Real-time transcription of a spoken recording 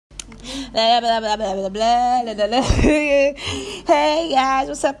Blah, blah, blah, blah, blah, blah, blah, blah, blah. Hey guys,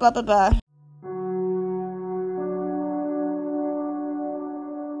 what's up? Blah, blah, blah.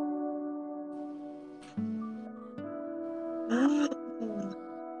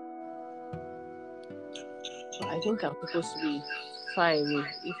 I think I'm supposed to be far away,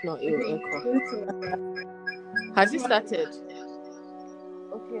 if not ill echo. Has it started?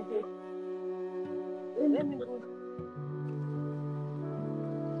 Okay. Let me go.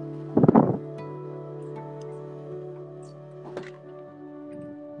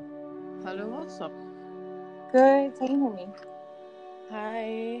 Hello, what's up? Good, can you hear me?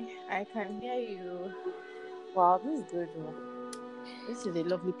 Hi, I can hear you. Wow, this is good. This is a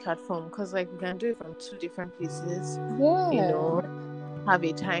lovely platform because we can do it from two different places. Yeah. Have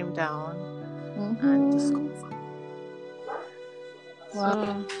a time down Mm-hmm. and discuss. Wow.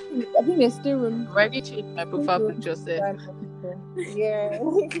 So, I think there's still room. ready to change my profile picture, sir. Yeah.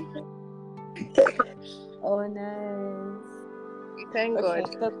 Oh, nice. Thank God.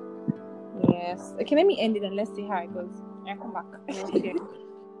 Yes. Okay, let me end it and let's see how it goes. I'll come back. Okay.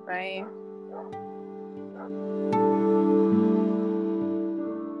 Bye.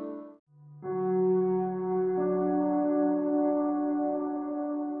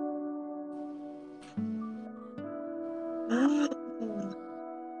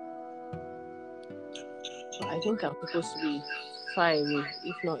 I think I'm supposed to be far away,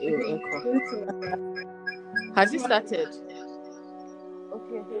 if not ill echo. Has it started?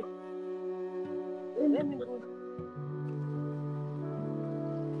 Okay. Let me go.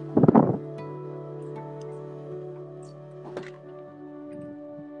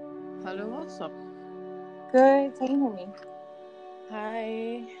 Hello, what's up? Good, can you hear me?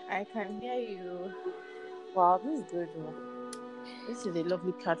 Hi, I can hear you. Wow, this is good. This is a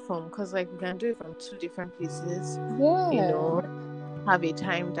lovely platform because we can do it from two different places. Yeah. Have a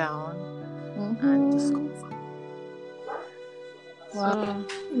time down Mm-hmm. and discuss. Wow. So,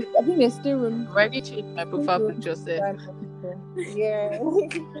 I think there's still room. ready to change my profile picture, sir. Yeah.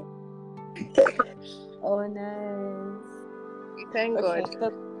 Oh, nice. Thank God.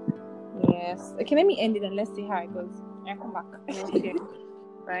 Yes. Okay, let me end it and let's see how it goes. I'll come back. Okay.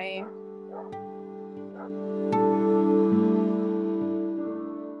 Bye.